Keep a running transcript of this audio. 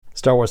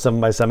Star Wars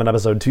 7x7,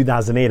 episode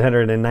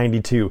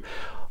 2892.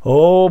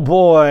 Oh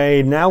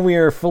boy, now we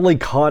are fully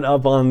caught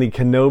up on the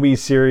Kenobi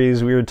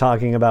series. We were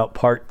talking about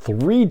part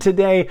 3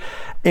 today,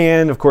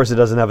 and of course it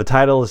doesn't have a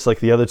title, it's like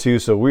the other two,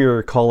 so we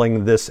are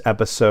calling this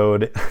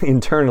episode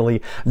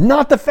internally,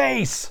 Not the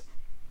Face!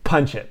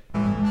 Punch it.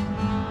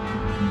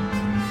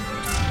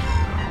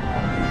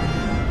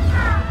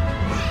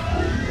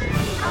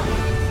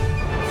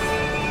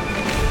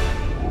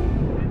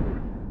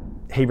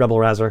 Hey Rebel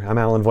Rouser, I'm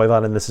Alan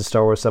Voivod and this is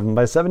Star Wars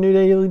 7x7, your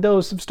daily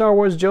dose of Star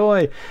Wars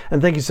joy.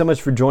 And thank you so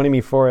much for joining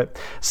me for it.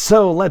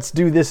 So let's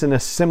do this in a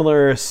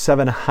similar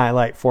 7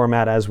 highlight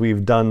format as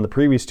we've done the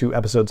previous 2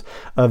 episodes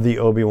of the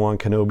Obi-Wan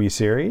Kenobi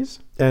series.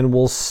 And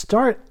we'll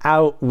start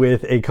out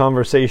with a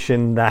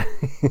conversation that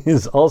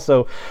is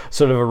also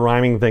sort of a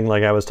rhyming thing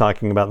like I was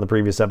talking about in the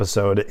previous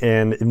episode.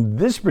 And in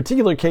this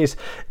particular case,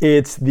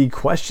 it's the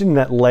question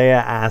that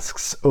Leia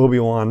asks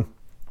Obi-Wan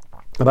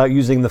about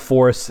using the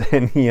Force,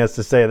 and he has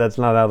to say that's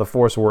not how the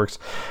Force works,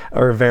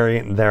 or a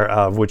variant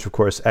thereof, which of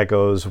course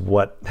echoes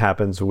what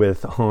happens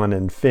with Han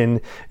and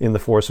Finn in The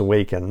Force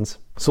Awakens.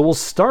 So we'll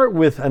start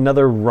with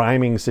another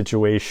rhyming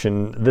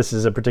situation. This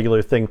is a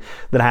particular thing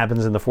that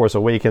happens in The Force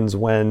Awakens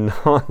when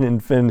Han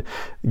and Finn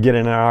get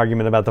in an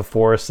argument about the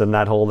Force and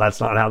that whole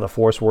 "that's not how the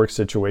Force works"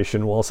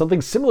 situation. Well,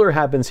 something similar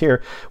happens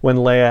here when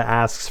Leia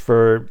asks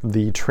for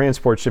the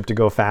transport ship to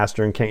go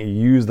faster and can't you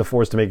use the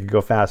Force to make it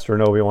go faster,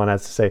 and Obi-Wan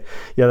has to say,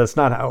 yeah, that's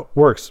not how it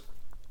works.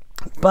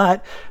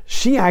 But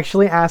she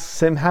actually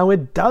asks him how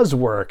it does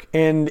work,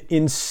 and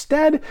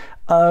instead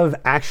of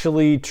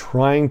actually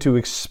trying to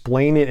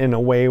explain it in a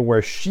way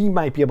where she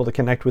might be able to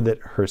connect with it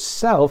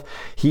herself,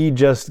 he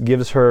just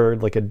gives her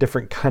like a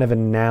different kind of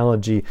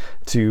analogy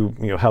to,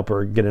 help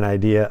her get an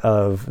idea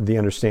of the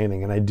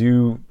understanding. And I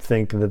do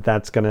think that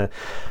that's going to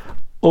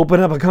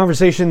open up a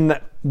conversation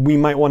that we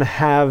might want to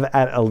have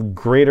at a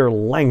greater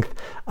length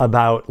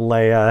about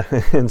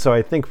Leia. And so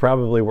I think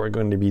probably what we're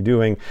going to be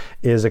doing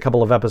is a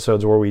couple of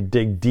episodes where we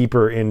dig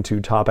deeper into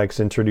topics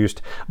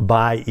introduced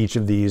by each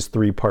of these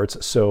 3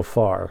 parts so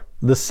far.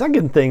 The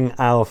second thing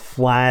I'll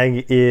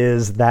flag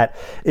is that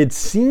it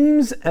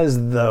seems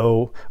as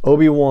though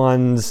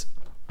Obi-Wan's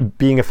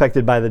being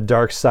affected by the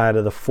dark side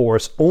of the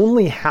Force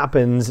only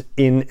happens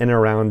in and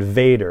around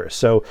Vader.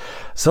 So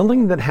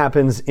something that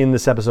happens in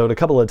this episode a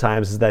couple of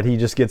times is that he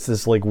just gets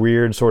this like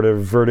weird sort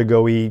of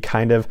vertigo-y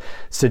kind of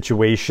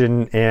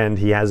situation, and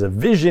he has a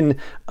vision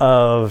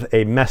of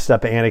a messed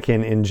up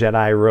Anakin in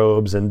Jedi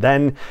robes, and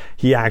then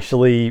he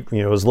actually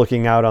is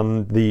looking out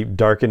on the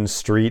darkened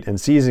street and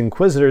sees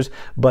Inquisitors,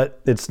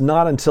 but it's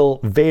not until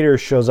Vader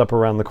shows up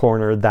around the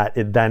corner that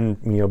it then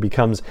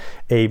becomes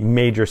a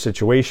major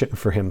situation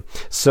for him.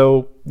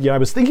 So, I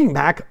was thinking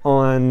back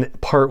on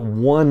part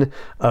 1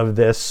 of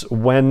this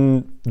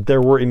when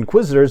there were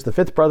Inquisitors, the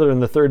 5th brother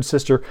and the 3rd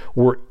sister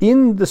were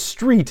in the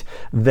street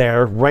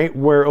there, right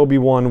where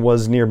Obi-Wan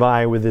was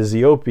nearby with his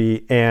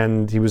Eopie,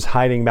 and he was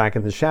hiding back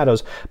in the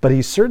shadows, but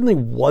he certainly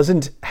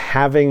wasn't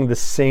having the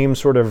same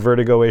sort of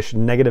vertigo-ish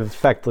negative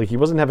effect. Like, he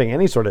wasn't having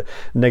any sort of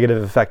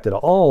negative effect at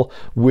all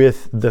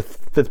with the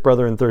 5th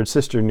brother and 3rd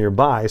sister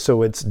nearby,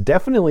 so it's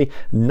definitely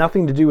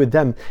nothing to do with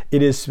them.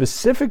 It is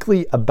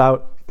specifically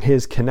about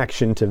his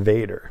connection to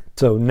Vader.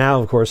 So now,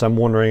 of course, I'm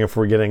wondering if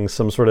we're getting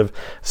some sort of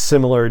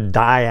similar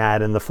dyad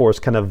in the Force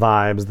kind of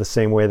vibes, the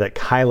same way that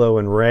Kylo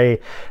and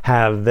Rey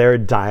have their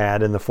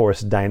dyad in the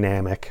Force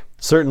dynamic.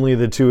 Certainly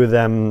the two of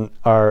them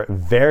are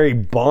very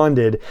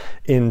bonded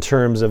in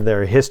terms of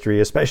their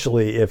history,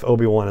 especially if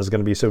Obi-Wan is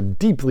going to be so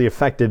deeply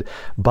affected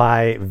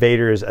by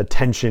Vader's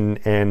attention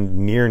and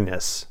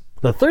nearness.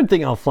 The third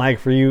thing I'll flag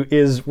for you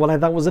is what I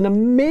thought was an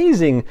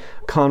amazing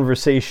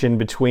conversation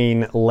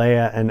between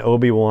Leia and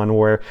Obi-Wan,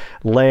 where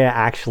Leia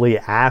actually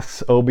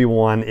asks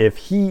Obi-Wan if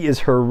he is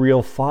her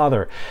real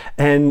father.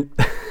 And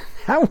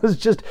that was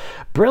just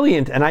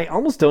brilliant. And I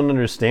almost don't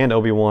understand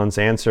Obi-Wan's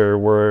answer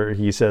where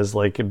he says,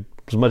 like,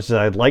 as much as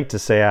I'd like to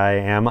say I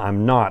am,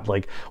 I'm not.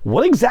 Like,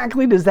 what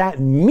exactly does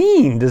that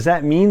mean? Does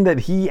that mean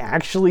that he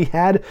actually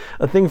had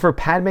a thing for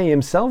Padme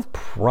himself?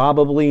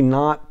 Probably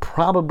not.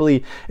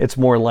 Probably it's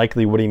more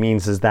likely what he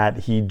means is that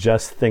he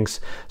just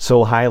thinks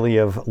so highly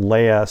of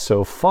Leia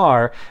so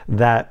far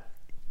that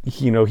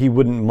he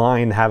wouldn't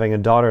mind having a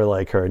daughter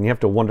like her. And you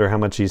have to wonder how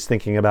much he's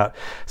thinking about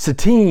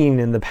Satine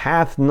and the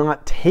path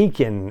not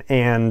taken,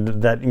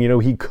 and that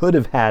he could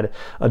have had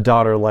a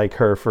daughter like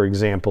her, for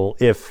example,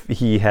 if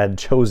he had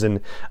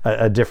chosen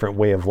a different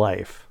way of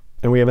life.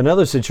 And we have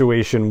another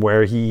situation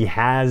where he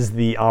has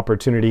the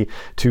opportunity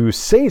to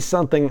say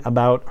something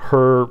about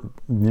her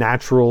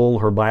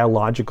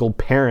biological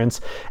parents,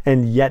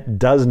 and yet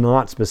does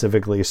not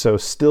specifically, so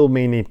still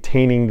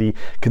maintaining the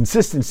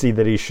consistency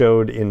that he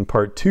showed in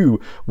part 2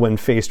 when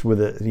faced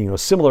with a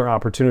similar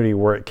opportunity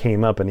where it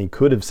came up and he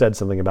could have said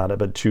something about it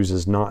but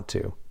chooses not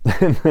to.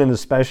 And then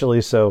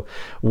especially so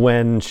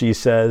when she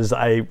says,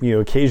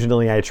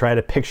 occasionally I try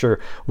to picture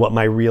what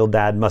my real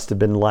dad must have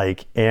been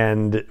like.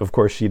 And of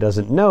course she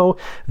doesn't know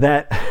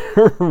that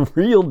her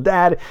real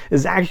dad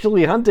is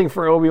actually hunting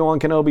for Obi-Wan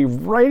Kenobi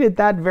right at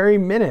that very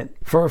minute.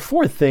 For a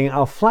fourth thing,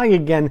 I'll flag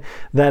again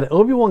that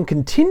Obi-Wan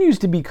continues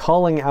to be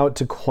calling out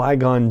to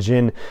Qui-Gon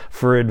Jinn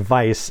for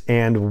advice.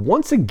 And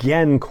once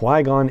again,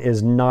 Qui-Gon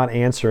is not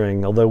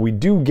answering, although we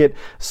do get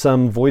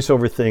some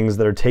voiceover things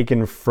that are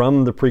taken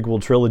from the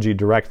prequel trilogy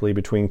directly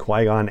between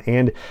Qui-Gon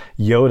and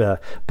Yoda,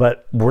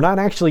 but we're not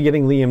actually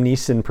getting Liam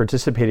Neeson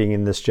participating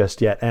in this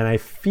just yet, and I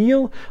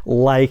feel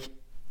like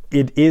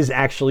it is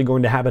actually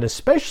going to happen,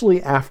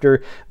 especially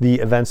after the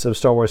events of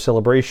Star Wars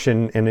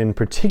Celebration, and in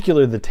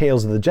particular the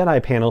Tales of the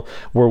Jedi panel,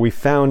 where we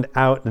found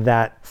out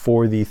that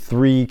for the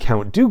 3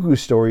 Count Dooku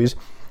stories,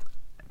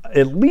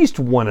 at least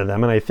one of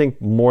them, and I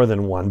think more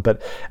than one,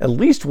 but at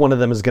least one of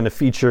them is going to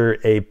feature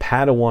a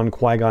Padawan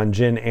Qui-Gon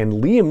Jinn, and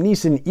Liam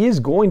Neeson is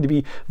going to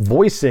be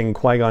voicing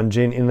Qui-Gon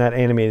Jinn in that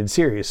animated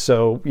series.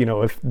 So,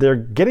 if they're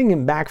getting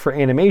him back for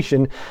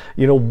animation,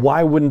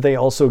 why wouldn't they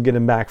also get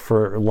him back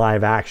for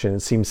live action?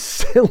 It seems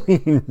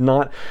silly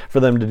not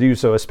for them to do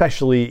so,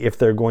 especially if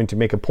they're going to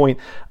make a point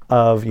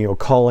of,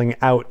 calling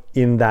out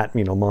in that,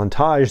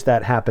 montage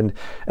that happened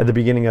at the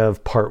beginning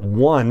of part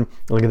 1.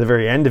 Like at the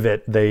very end of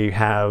it, they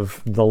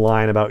have the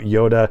line about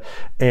Yoda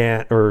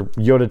or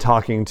Yoda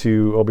talking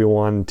to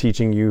Obi-Wan,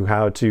 teaching you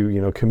how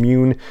to,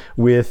 commune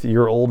with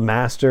your old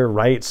master,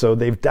 right? So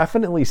they've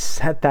definitely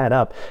set that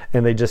up,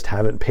 and they just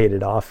haven't paid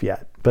it off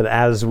yet. But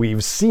as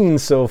we've seen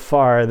so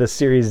far, the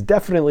series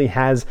definitely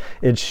has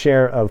its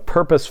share of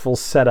purposeful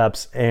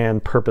setups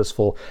and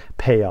purposeful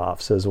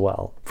payoffs as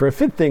well. For a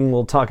fifth thing,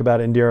 we'll talk about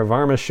Indira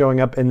Varma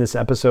showing up in this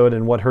episode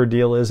and what her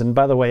deal is. And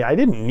by the way, I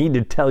didn't need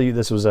to tell you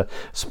this was a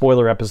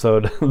spoiler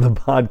episode of the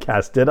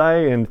podcast, did I?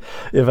 And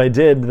if I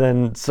did,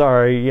 then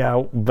sorry,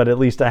 yeah, but at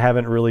least I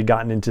haven't really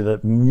gotten into the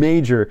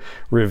major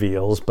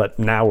reveals, but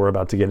now we're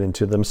about to get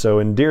into them. So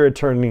Indira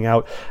turning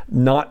out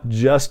not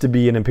just to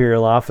be an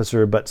Imperial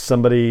officer, but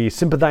somebody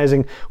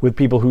sympathizing with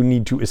people who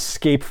need to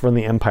escape from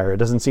the Empire. It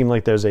doesn't seem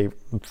like there's a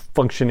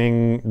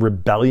functioning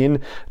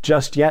rebellion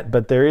just yet,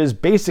 but there is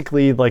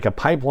basically like a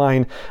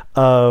pipeline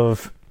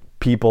of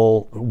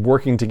people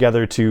working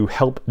together to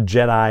help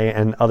Jedi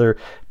and other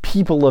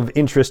people of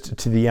interest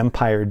to the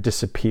Empire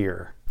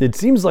disappear. It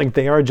seems like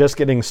they are just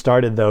getting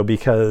started, though,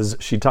 because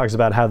she talks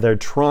about how they're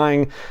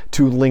trying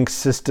to link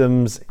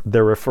systems.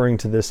 They're referring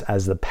to this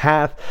as the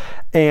Path.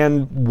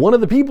 And one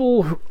of the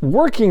people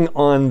working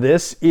on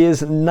this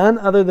is none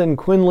other than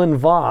Quinlan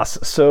Vos.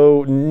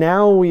 So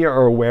now we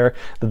are aware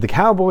that the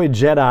cowboy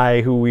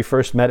Jedi, who we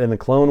first met in the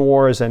Clone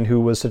Wars and who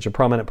was such a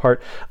prominent part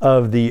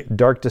of the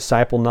Dark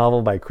Disciple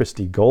novel by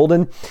Christie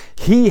Golden,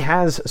 he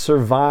has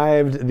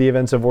survived the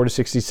events of Order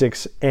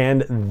 66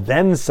 and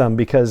then some,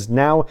 because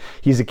now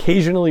he's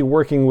occasionally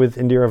working with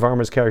Indira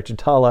Varma's character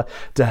Tala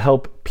to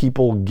help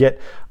people get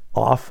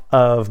off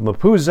of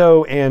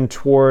Mapuzo and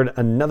toward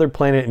another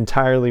planet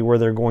entirely, where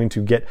they're going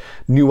to get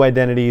new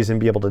identities and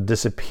be able to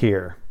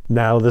disappear.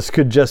 Now, this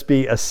could just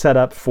be a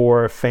setup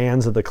for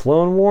fans of the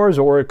Clone Wars,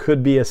 or it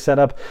could be a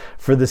setup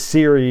for the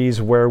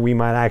series where we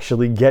might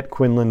actually get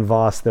Quinlan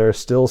Vos. There are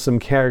still some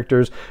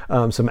characters,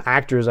 some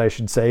actors, I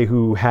should say,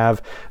 who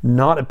have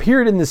not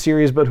appeared in the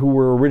series, but who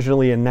were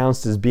originally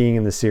announced as being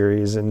in the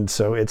series. And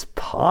so it's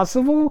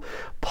possible,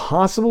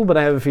 but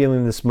I have a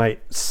feeling this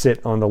might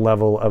sit on the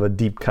level of a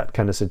deep cut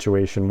kind of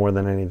situation more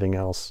than anything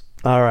else.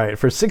 All right,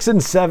 for 6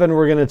 and 7,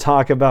 we're going to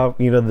talk about,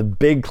 the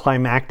big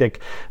climactic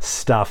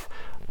stuff.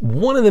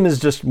 One of them is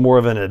just more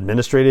of an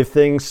administrative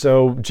thing.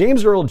 So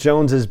James Earl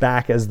Jones is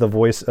back as the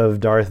voice of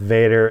Darth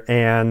Vader,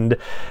 and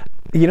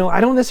I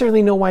don't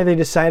necessarily know why they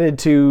decided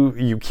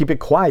to keep it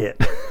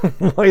quiet.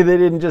 Why they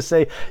didn't just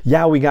say,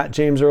 yeah, we got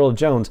James Earl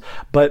Jones.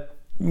 But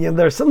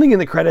there's something in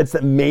the credits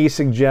that may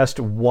suggest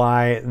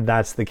why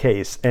that's the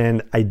case.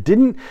 And I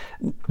didn't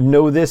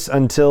know this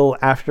until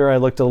after I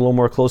looked a little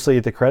more closely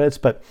at the credits.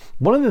 But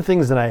one of the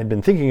things that I had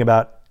been thinking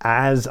about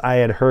as I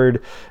had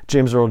heard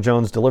James Earl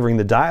Jones delivering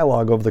the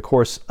dialogue over the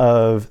course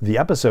of the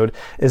episode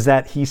is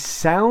that he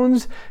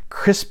sounds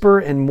crisper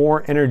and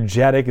more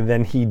energetic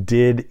than he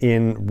did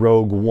in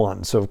Rogue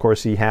One. So of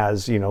course he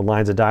has,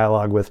 lines of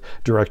dialogue with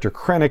director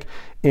Krennic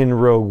in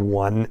Rogue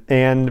One.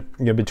 And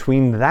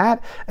between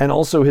that and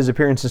also his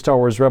appearance in Star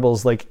Wars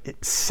Rebels,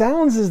 it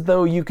sounds as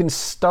though you can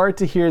start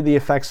to hear the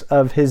effects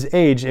of his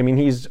age. I mean,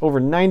 he's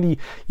over 90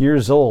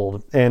 years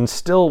old and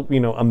still,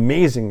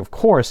 amazing, of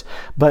course,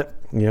 but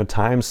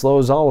time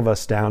slows all of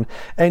us down.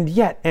 And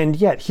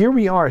yet, here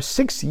we are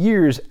 6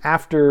 years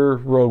after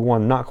Rogue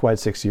One, not quite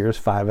 6 years,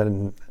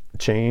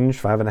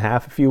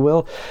 5.5 if you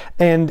will.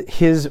 And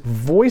his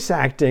voice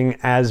acting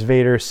as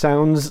Vader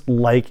sounds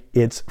like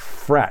it's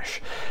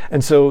fresh.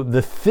 And so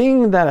the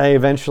thing that I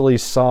eventually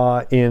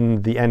saw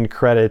in the end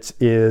credits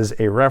is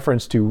a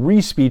reference to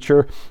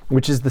Respeecher,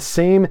 which is the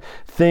same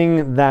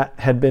thing that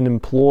had been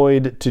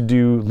employed to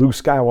do Luke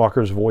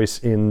Skywalker's voice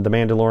in The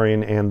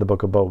Mandalorian and the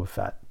Book of Boba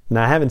Fett.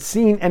 Now, I haven't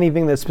seen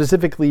anything that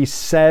specifically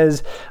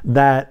says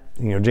that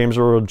James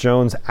Earl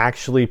Jones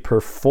actually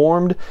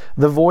performed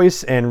the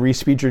voice and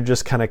Reese Beecher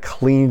just kind of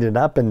cleaned it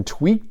up and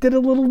tweaked it a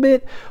little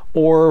bit,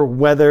 or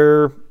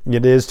whether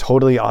it is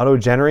totally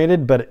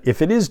auto-generated. But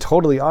if it is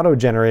totally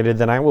auto-generated,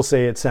 then I will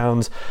say it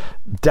sounds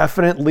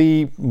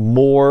definitely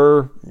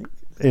more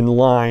in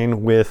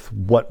line with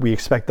what we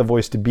expect the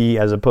voice to be,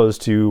 as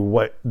opposed to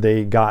what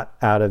they got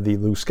out of the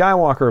Luke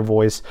Skywalker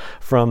voice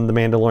from The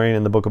Mandalorian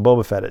and the Book of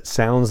Boba Fett. It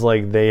sounds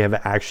like they have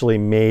actually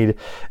made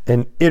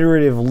an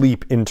iterative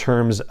leap in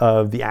terms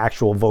of the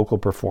actual vocal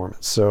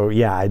performance. So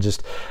yeah,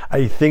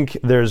 I think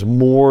there's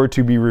more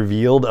to be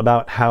revealed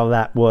about how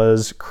that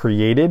was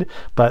created.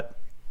 But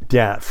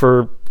yeah,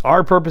 for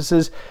our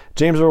purposes,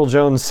 James Earl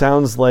Jones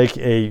sounds like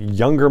a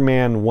younger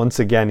man once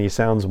again. He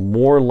sounds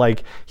more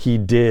like he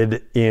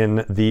did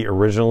in the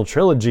original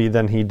trilogy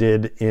than he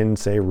did in,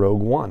 say,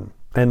 Rogue One.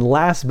 And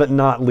last but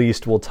not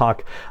least, we'll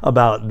talk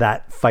about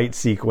that fight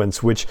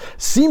sequence, which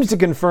seems to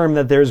confirm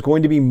that there's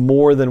going to be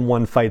more than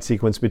one fight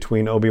sequence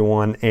between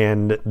Obi-Wan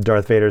and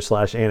Darth Vader /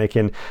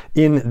 Anakin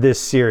in this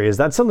series.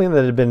 That's something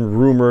that had been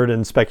rumored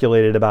and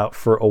speculated about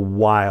for a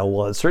while.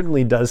 Well, it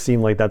certainly does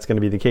seem like that's going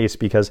to be the case,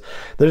 because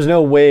there's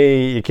no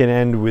way it can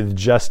end with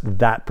just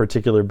that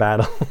particular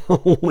battle.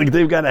 Like,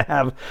 they've got to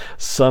have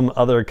some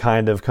other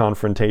kind of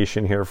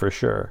confrontation here for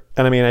sure.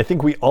 And I mean, I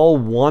think we all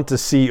want to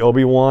see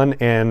Obi-Wan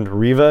and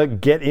Reva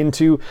get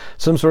into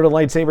some sort of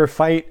lightsaber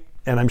fight,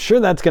 and I'm sure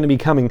that's going to be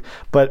coming.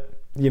 But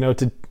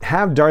to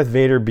have Darth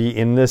Vader be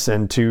in this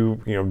and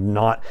to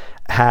not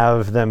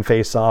have them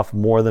face off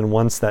more than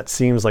once, that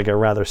seems like a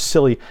rather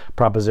silly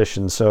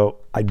proposition. So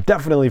I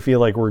definitely feel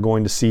like we're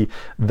going to see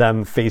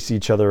them face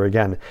each other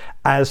again.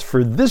 As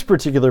for this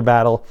particular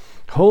battle,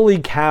 holy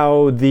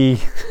cow, the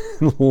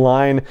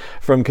line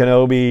from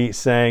Kenobi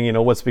saying,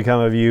 what's become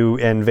of you,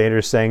 and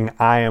Vader saying,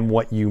 I am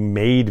what you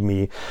made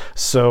me.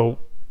 So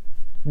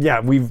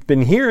yeah, we've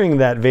been hearing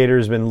that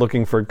Vader's been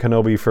looking for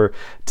Kenobi for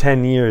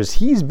 10 years.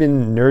 He's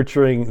been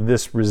nurturing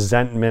this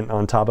resentment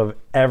on top of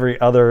every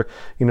other,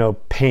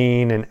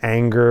 pain and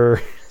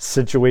anger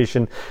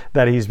situation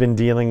that he's been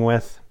dealing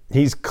with.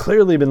 He's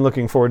clearly been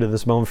looking forward to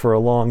this moment for a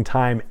long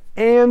time,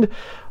 and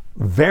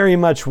very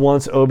much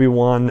wants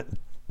Obi-Wan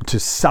to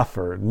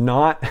suffer.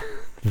 Not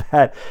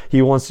that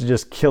he wants to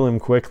just kill him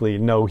quickly.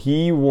 No,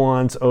 he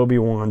wants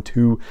Obi-Wan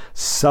to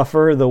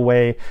suffer the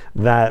way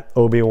that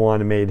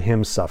Obi-Wan made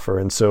him suffer.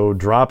 And so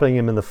dropping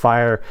him in the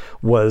fire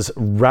was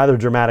rather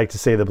dramatic, to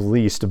say the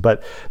least.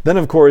 But then,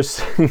 of course,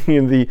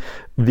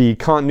 the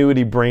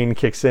continuity brain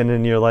kicks in,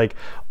 and you're like,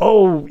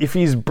 oh, if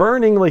he's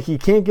burning, like, he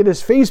can't get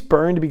his face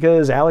burned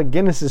because Alec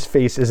Guinness's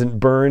face isn't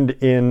burned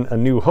in A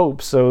New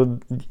Hope. So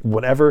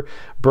whatever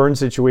burn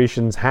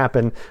situations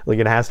happen, like,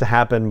 it has to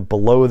happen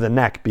below the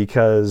neck,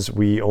 because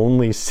we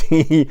only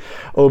see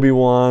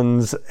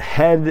Obi-Wan's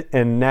head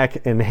and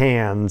neck and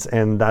hands,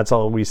 and that's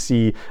all we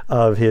see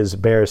of his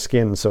bare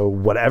skin. So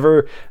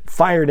whatever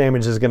fire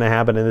damage is going to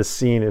happen in this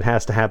scene, it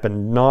has to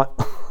happen not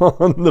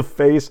on the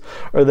face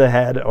or the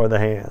head or the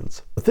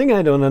hands. The thing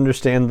I don't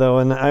understand, though,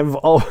 and I've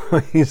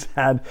always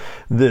had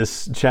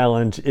this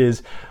challenge,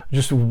 is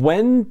just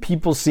when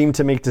people seem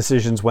to make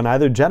decisions, when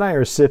either Jedi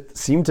or Sith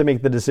seem to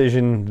make the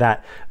decision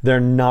that they're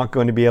not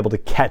going to be able to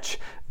catch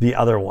the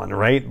other one,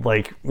 right?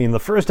 Like, in the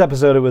first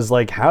episode, it was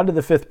like, how did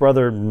the fifth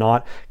brother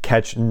not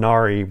catch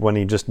Nari when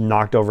he just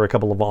knocked over a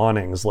couple of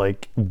awnings?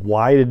 Like,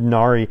 why did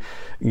Nari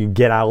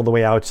get all the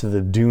way out to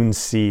the Dune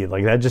Sea?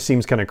 Like, that just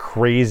seems kind of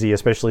crazy,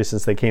 especially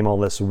since they came all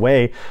this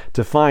way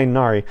to find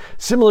Nari.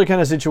 Similar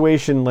kind of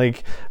situation,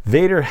 like,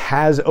 Vader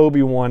has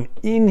Obi-Wan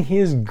in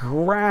his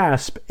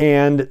grasp,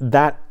 and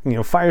that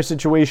fire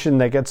situation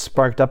that gets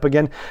sparked up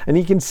again, and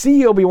he can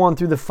see Obi-Wan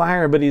through the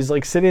fire, but he's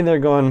like sitting there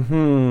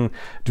going,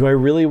 do I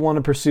really want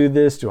to pursue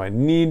this? Do I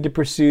need to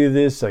pursue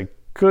this? I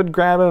could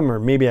grab him, or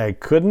maybe I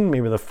couldn't.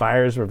 Maybe the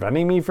fire is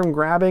preventing me from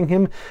grabbing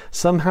him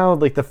somehow.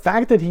 Like, the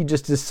fact that he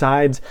just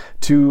decides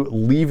to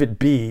leave it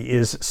be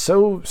is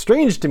so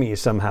strange to me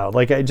somehow.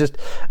 Like,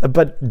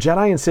 but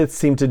Jedi and Sith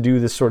seem to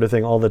do this sort of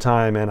thing all the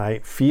time, and I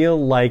feel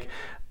like,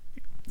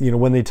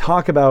 when they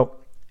talk about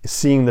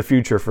seeing the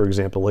future, for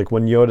example, like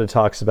when Yoda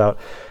talks about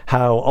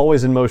how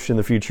always in motion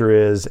the future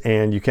is,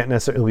 and you can't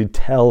necessarily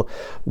tell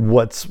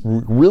what's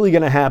really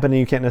going to happen, and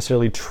you can't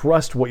necessarily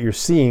trust what you're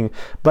seeing.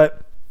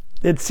 But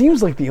it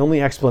seems like the only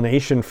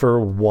explanation for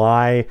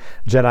why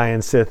Jedi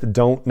and Sith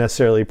don't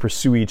necessarily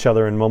pursue each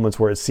other in moments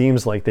where it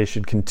seems like they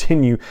should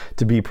continue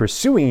to be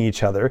pursuing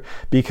each other,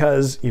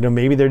 because,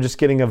 maybe they're just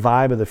getting a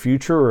vibe of the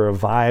future, or a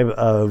vibe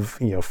of,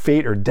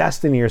 fate or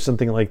destiny or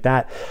something like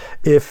that.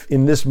 If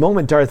in this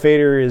moment Darth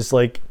Vader is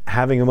like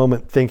having a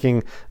moment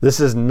thinking, this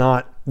is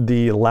not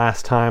the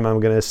last time I'm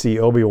going to see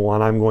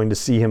Obi-Wan, I'm going to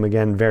see him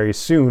again very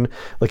soon.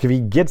 Like, if he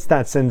gets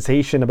that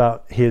sensation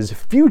about his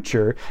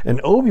future and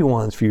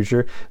Obi-Wan's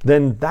future,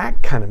 then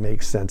that kind of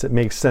makes sense. It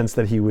makes sense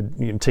that he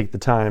would take the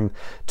time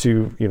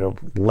to,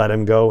 let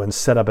him go and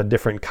set up a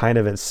different kind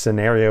of a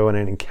scenario and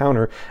an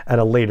encounter at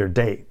a later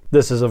date.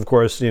 This is, of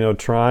course,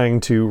 trying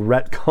to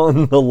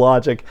retcon the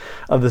logic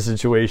of the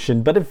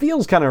situation, but it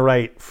feels kind of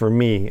right for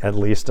me, at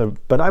least.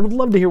 But I would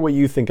love to hear what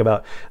you think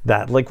about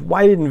that. Like,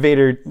 why didn't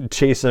Vader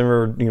chase him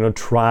or,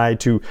 try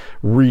to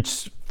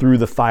reach through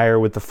the fire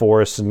with the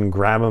Force and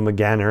grab him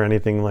again or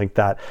anything like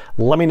that?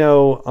 Let me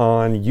know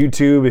on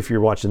YouTube if you're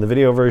watching the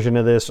video version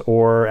of this,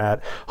 or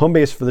at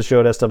homebase for the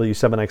show at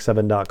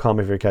sw7x7.com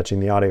if you're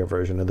catching the audio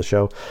version of the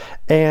show.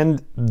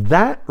 And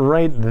that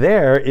right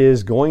there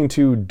is going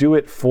to do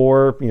it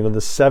for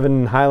the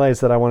 7 highlights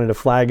that I wanted to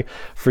flag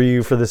for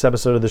you for this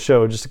episode of the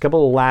show. Just a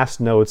couple of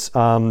last notes.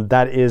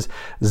 That is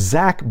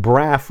Zach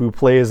Braff, who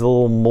plays the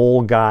little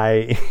mole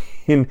guy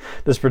in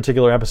this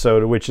particular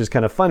episode, which is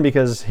kind of fun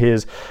because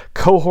his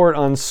cohort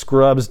on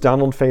Scrubs,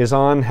 Donald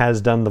Faison,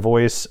 has done the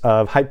voice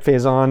of Hype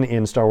Faison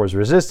in Star Wars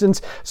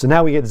Resistance. So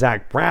now we get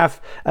Zach Braff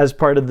as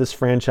part of this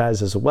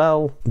franchise as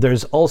well.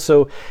 There's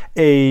also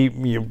a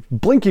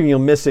blink and you'll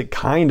miss it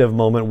kind of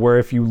moment where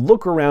if you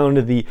look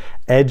around the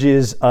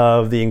edges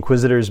of the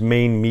Inquisitor's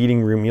main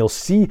meeting room, you'll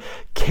see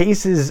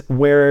cases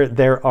where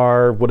there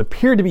are what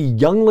appear to be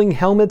youngling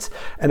helmets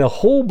and a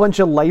whole bunch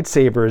of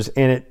lightsabers,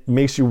 and it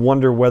makes you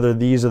wonder whether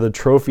these are the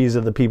trophies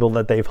of the people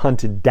that they've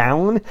hunted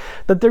down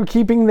that they're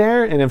keeping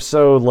there, and if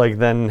so, like,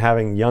 then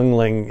having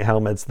youngling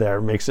helmets there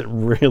makes it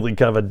really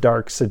kind of a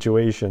dark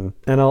situation.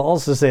 And I'll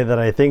also say that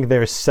I think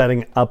they're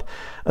setting up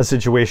a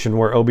situation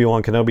where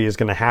Obi-Wan Kenobi is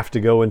going to have to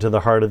go into the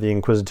heart of the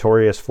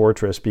Inquisitorius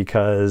Fortress,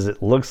 because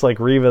it looks like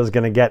Reva is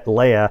going to get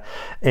Leia,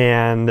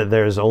 and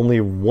there's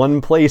only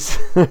one place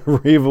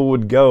Reva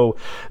would go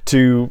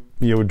to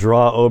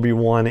draw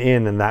Obi-Wan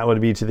in, and that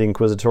would be to the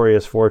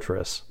Inquisitorius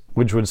Fortress,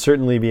 which would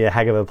certainly be a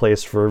heck of a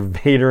place for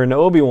Vader and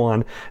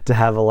Obi-Wan to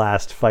have a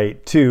last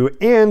fight too,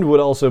 and would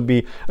also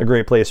be a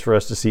great place for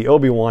us to see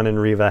Obi-Wan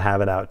and Reva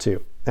have it out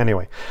too.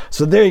 Anyway,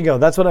 so there you go.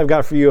 That's what I've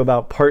got for you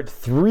about part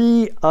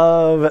 3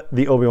 of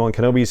the Obi-Wan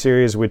Kenobi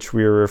series, which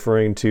we are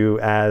referring to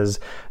as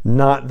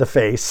Not the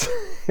Face.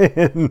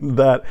 And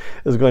that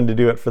is going to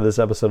do it for this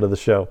episode of the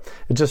show.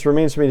 It just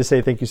remains for me to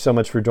say thank you so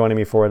much for joining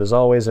me for it as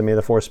always, and may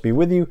the Force be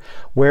with you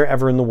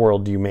wherever in the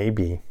world you may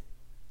be.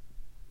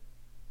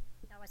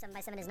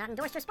 7x7 is not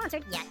endorsed or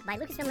sponsored yet by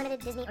Lucasfilm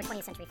Limited, Disney, or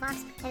 20th Century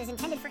Fox, and is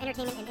intended for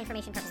entertainment and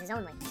information purposes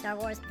only. Star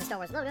Wars, the Star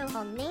Wars logo,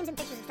 all names and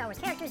pictures of Star Wars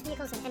characters,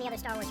 vehicles, and any other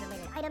Star Wars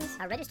related items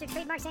are registered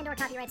trademarks and/or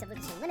copyrights of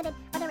Lucasfilm Limited,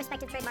 or their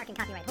respective trademark and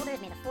copyright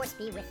holders. May the Force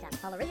be with them.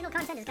 All original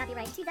content is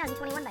copyright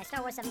 2021 by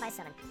Star Wars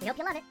 7x7. We hope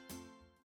you love it.